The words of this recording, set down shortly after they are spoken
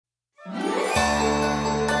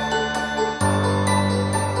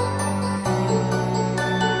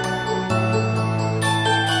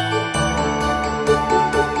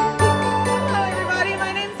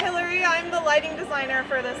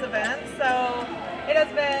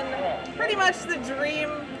pretty much the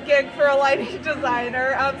dream gig for a lighting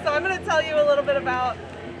designer. So I'm going to tell you a little bit about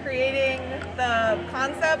creating the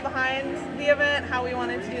concept behind the event, how we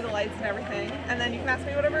wanted to do the lights and everything, and then you can ask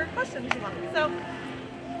me whatever questions you want. So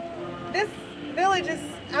this village is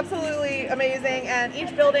absolutely amazing, and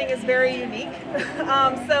each building is very unique.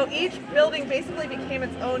 So each building basically became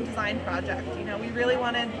its own design project. You know, we really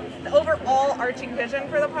wanted, the overall arching vision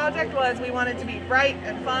for the project was we wanted to be bright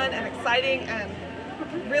and fun and exciting and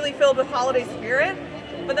really filled with holiday spirit.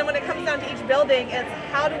 But then when it comes down to each building, it's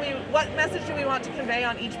what message do we want to convey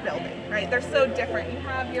on each building, right? They're so different. You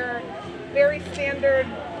have your very standard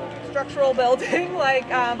structural building like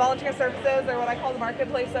volunteer services, or what I call the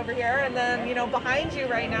marketplace over here, and then, you know, behind you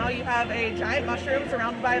right now you have a giant mushroom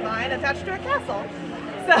surrounded by a vine attached to a castle.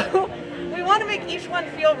 So we want to make each one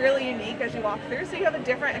feel really unique as you walk through, so you have a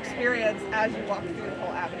different experience as you walk through the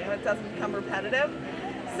whole avenue. It doesn't become repetitive.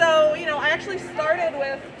 So, you know, I actually started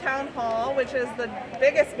with Town Hall, which is the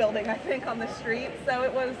biggest building, I think, on the street. So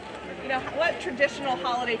it was, you know, what traditional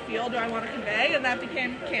holiday feel do I want to convey? And that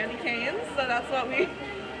became candy canes. So that's what we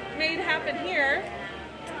made happen here.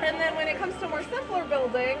 And then when it comes to a more simpler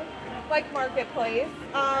building, like Marketplace,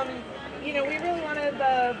 you know, we really wanted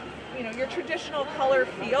the, you know, your traditional color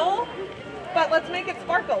feel, but let's make it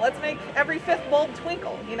sparkle. Let's make every fifth bulb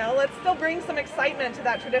twinkle, you know, let's still bring some excitement to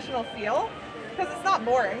that traditional feel, because it's not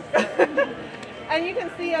boring. And you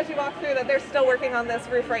can see as you walk through that they're still working on this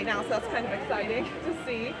roof right now, so that's kind of exciting to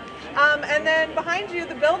see. And then behind you,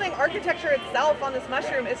 the building architecture itself on this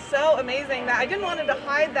mushroom is so amazing that I didn't want to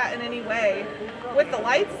hide that in any way with the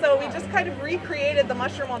lights, so we just kind of recreated the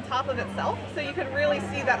mushroom on top of itself, so you could really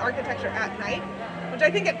see that architecture at night, which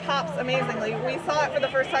I think it pops amazingly. We saw it for the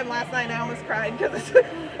first time last night and I almost cried, because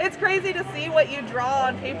it's crazy to see what you draw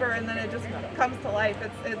on paper and then it just comes to life.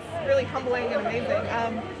 It's really humbling and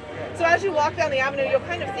amazing. So as you walk down the avenue, you'll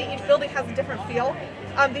kind of see each building has a different feel.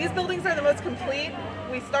 These buildings are the most complete.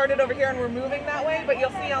 We started over here and we're moving that way, but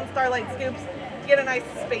you'll see on Starlight Scoops, you get a nice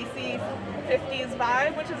spacey 50s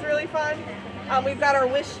vibe, which is really fun. We've got our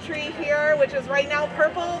wish tree here, which is right now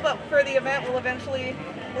purple, but for the event will eventually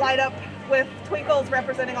light up with twinkles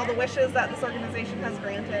representing all the wishes that this organization has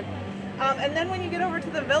granted. And then when you get over to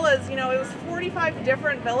the villas, you know, it was 45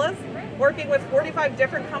 different villas working with 45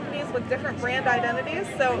 different companies with different brand identities.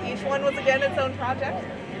 So each one was, again, its own project.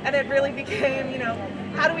 And it really became, you know,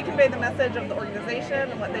 how do we convey the message of the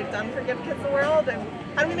organization and what they've done for Give Kids the World, and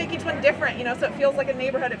how do we make each one different, you know, so it feels like a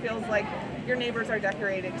neighborhood, it feels like your neighbors are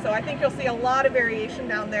decorating. So I think you'll see a lot of variation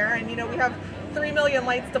down there, and, you know, we have 3 million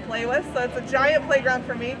lights to play with, so it's a giant playground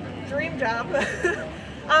for me. Dream job.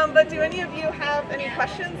 But do any of you have any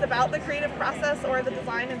questions about the creative process or the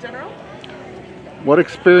design in general? What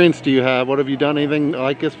experience do you have? What, have you done anything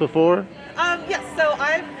like this before? Yes, so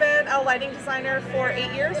I've been a lighting designer for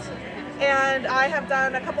 8 years, and I have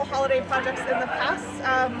done a couple holiday projects in the past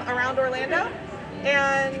around Orlando,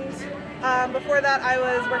 and before that I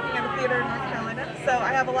was working at a theater in North Carolina, so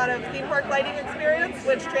I have a lot of theme park lighting experience,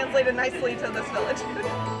 which translated nicely to this village.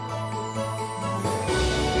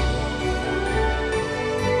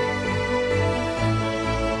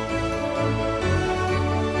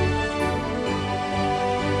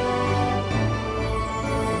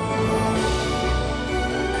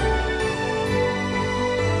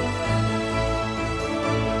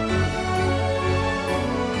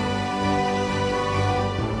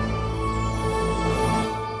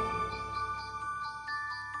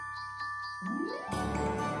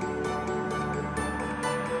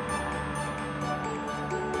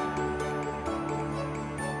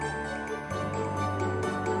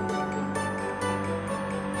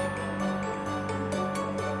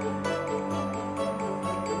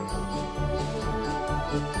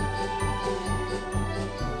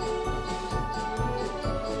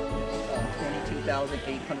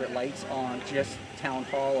 $22,800 lights on just Town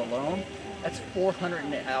Hall alone. That's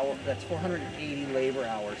 480 labor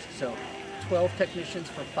hours. So 12 technicians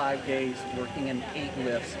for 5 days working in 8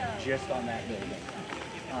 lifts just on that building.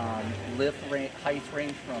 Heights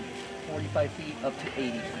range from 45 feet up to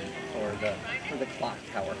 80 feet for the clock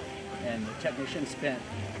tower. And the technicians spent,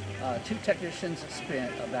 2 technicians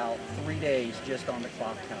spent about 3 days just on the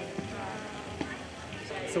clock tower.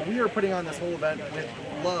 So we are putting on this whole event with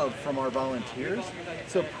love from our volunteers.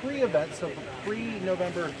 So pre-event, so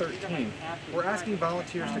pre-November 13th, we're asking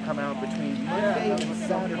volunteers to come out between Monday and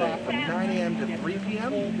Saturday from 9 a.m. to 3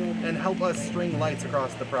 p.m. and help us string lights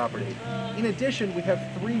across the property. In addition, we have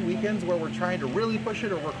 3 weekends where we're trying to really push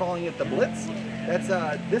it, or we're calling it the Blitz. That's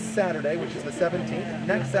this Saturday, which is the 17th,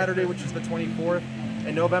 next Saturday, which is the 24th,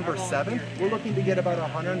 and November 7th. We're looking to get about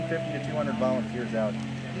 150 to 200 volunteers out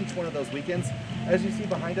each one of those weekends. As you see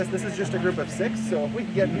behind us, this is just a group of 6, so if we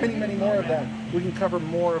can get many, many more of them, we can cover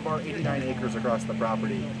more of our 89 acres across the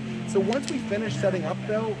property. So once we finish setting up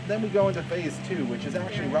though, then we go into phase 2, which is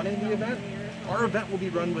actually running the event. Our event will be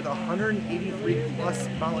run with 183 plus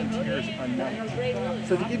volunteers a night.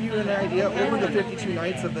 So to give you an idea, over the 52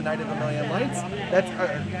 nights of the Night of a Million Lights, that's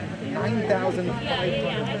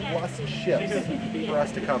 9,500 plus shifts for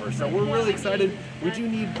us to cover. So we're really excited. We do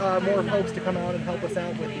need more folks to come out and help us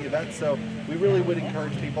out with the event, so we really would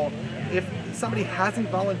encourage people. If somebody hasn't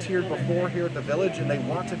volunteered before here at the village and they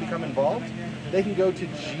want to become involved, they can go to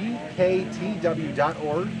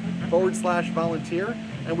gktw.org/volunteer,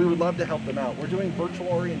 and we would love to help them out. We're doing virtual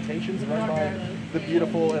orientations run by the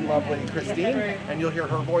beautiful and lovely Christine, and you'll hear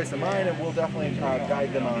her voice and mine, and we'll definitely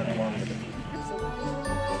guide them on along with it.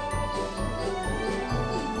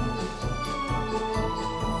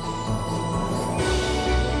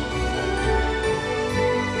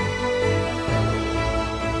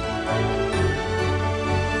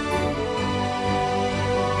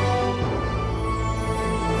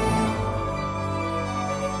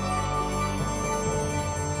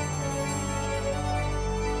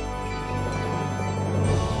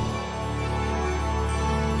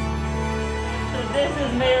 This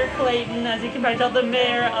is Mayor Clayton, as you can probably tell, the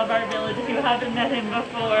mayor of our village. If you haven't met him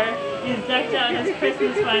before, he's decked out in his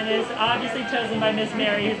Christmas finest, obviously chosen by Miss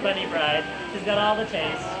Mary, his bunny bride. She's got all the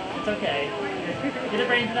taste. It's okay. Get a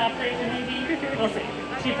brains operation, maybe? We'll see.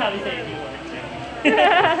 She'd probably say if you wanted to.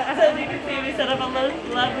 So as you can see, we set up a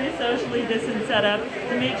lovely socially distanced setup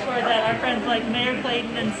to make sure that our friends like Mayor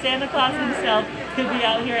Clayton and Santa Claus himself could be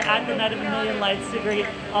out here at the Night of a Million Lights to greet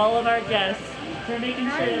all of our guests. So we're making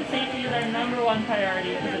sure that safety is our #1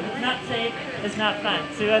 priority, because if it's not safe, it's not fun.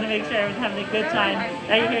 So we want to make sure everyone's having a good time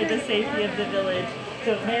right here at the safety of the village.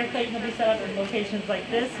 So Mayor Clayton will be set up in locations like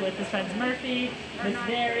this with his friends Murphy, Miss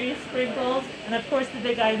Mary, Sprinkles, and of course the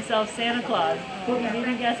big guy himself, Santa Claus, who will be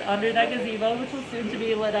meeting guests under that gazebo, which will soon to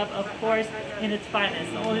be lit up, of course, in its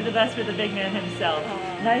finest. Only the best for the big man himself.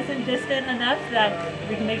 Nice and distant enough that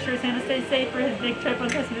we can make sure Santa stays safe for his big trip on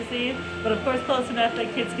Christmas Eve, but of course close enough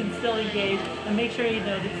that kids can still engage and make sure he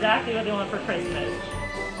knows exactly what they want for Christmas.